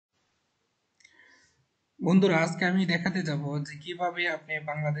বন্ধুরা, আজকে আমি দেখাতে যাব যে কিভাবে আপনি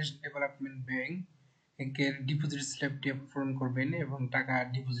বাংলাদেশ ডেভেলপমেন্ট ব্যাংক এর ডিপোজিট স্লিপটি পূরণ করবেন এবং টাকা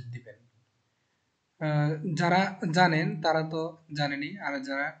ডিপোজিট দিবেন। যারা জানেন তারা তো জানেনই, আর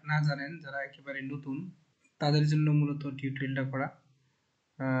যারা না জানেন, যারা একেবারে নতুন, তাদের জন্য মূলত টিউটোরিয়ালটা করা।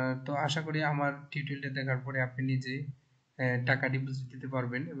 তো আশা করি আমার টিউটোরিয়ালটা দেখার পরে আপনি নিজে টাকা ডিপোজিট দিতে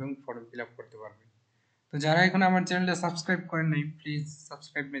পারবেন এবং ফর্ম ফিল আপ করতে পারবেন। তো যারা এখন আমার চ্যানেলটা সাবস্ক্রাইব করেন নাই, প্লিজ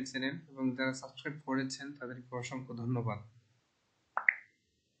সাবস্ক্রাইব মাই চ্যানেল, এবং যারা সাবস্ক্রাইব করেছেন তাদেরকে অসংখ্য ধন্যবাদ।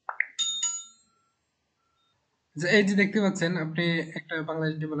 যে এই যে দেখতে পাচ্ছেন আপনি, একটা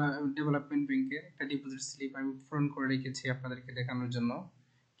বাংলাদেশ ডেভেলপমেন্ট ব্যাংকের একটা ডিপোজিট স্লিপ আমি পূরণ করে রেখেছি আপনাদেরকে দেখানোর জন্য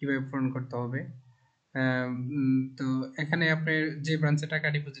কিভাবে পূরণ করতে হবে। তো এখানে আপনি যে ব্রাঞ্চে টাকা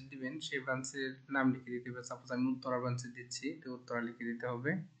ডিপোজিট দিবেন সেই ব্রাঞ্চের নাম লিখে দিতে হবে। সাপোজ আমি উত্তরা ব্রাঞ্চে দিচ্ছি, তো উত্তরা লিখে দিতে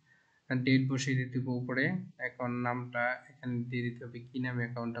হবে। ডেট বসিয়ে দিতে হবে উপরে। অ্যাকাউন্ট নামটা এখানে দিয়ে দিতে হবে, কি নামে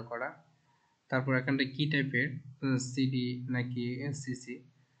অ্যাকাউন্টটা করা। তারপর এখানটা কি টাইপের, সিডি নাকি সিসি।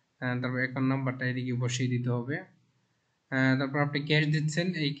 তারপর অ্যাকাউন্ট নাম্বারটা এদিকে বসিয়ে দিতে হবে। তারপর আপনি ক্যাশ দিচ্ছেন,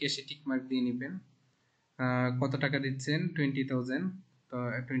 এই ক্যাশে টিক মার্ক দিয়ে নেবেন। কত টাকা দিচ্ছেন, 20,000। তো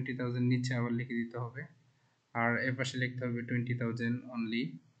 20,000 নিচে আবার লিখে দিতে হবে, আর এর পাশে লিখতে হবে 20,000 অনলি।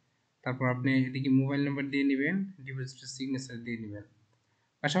 তারপর আপনি এদিকে মোবাইল নাম্বার দিয়ে নেবেন, ডিপোজিটের সিগনেচার দিয়ে নেবেন।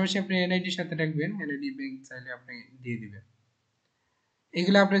 পাশাপাশি আপনি এনআইডির সাথে রাখবেন, এনআইডি ব্যাংক চাইলে আপনি দিয়ে দিবেন।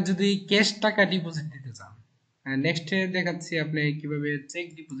 এগুলো আপনি যদি ক্যাশ টাকা ডিপোজিট দিতে চান। নেক্সটে দেখাচ্ছি আপনি কিভাবে চেক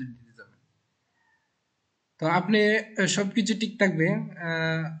ডিপোজিট দিতে যাবেন। তো আপনি সবকিছু ঠিক থাকবে।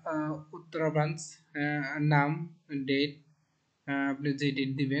 উত্তরা ব্রাঞ্চ, নাম, ডেট, আপনি যে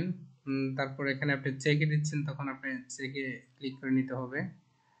ডেট দিবেন, তারপর এখানে আপনি চেকে দিচ্ছেন, তখন আপনি চেকে ক্লিক করে নিতে হবে,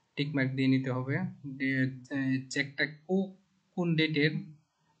 টিক মার্ক দিয়ে নিতে হবে। চেকটা কোন ডেটের,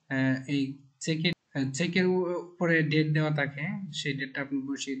 এই চেকের উপরে ডেট দেওয়া থাকে, সেই ডেটটা আপনি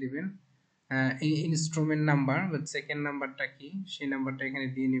বসিয়ে দিবেন। এই ইনস্ট্রুমেন্ট নাম্বার বা চেকের নাম্বারটা কি, সেই নাম্বারটা এখানে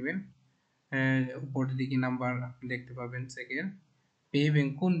দিয়ে নেবেন। উপরের দিকে নাম্বার আপনি দেখতে পাবেন চেকের। পে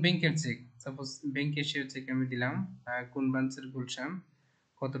ব্যাংক, কোন ব্যাংকের চেক, সাপোজ ব্যাংক এশিয়ার চেক আমি দিলাম। কোন ব্রাঞ্চের, গুলশান,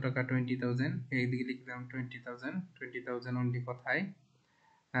 কত টাকা, 20,000। এইদিকে লিখলাম 20,000, 20,000 অনলি কথায়।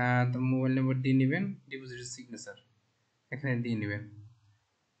 তো মোবাইল নাম্বার দিয়ে নেবেন, ডিপোজিটের সিগনেচার এখানে দিয়ে নেবেন।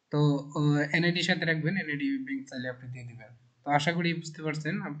 তো এনআইডির সাথে রাখবেন, এনআইডি ব্যাংক চাইলে আপনি দিয়ে দিবেন। তো আশা করি বুঝতে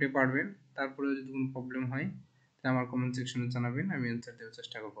পারছেন, আপনি পারবেন। তারপরে যদি কোনো প্রবলেম হয় তাহলে আমার কমেন্ট সেকশনে জানাবেন, আমি অ্যান্সার দেওয়ার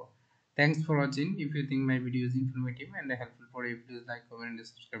চেষ্টা করব। Thanks for watching. If you think my video is informative and helpful for you, please like, comment and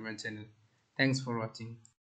subscribe my channel. Thanks for watching.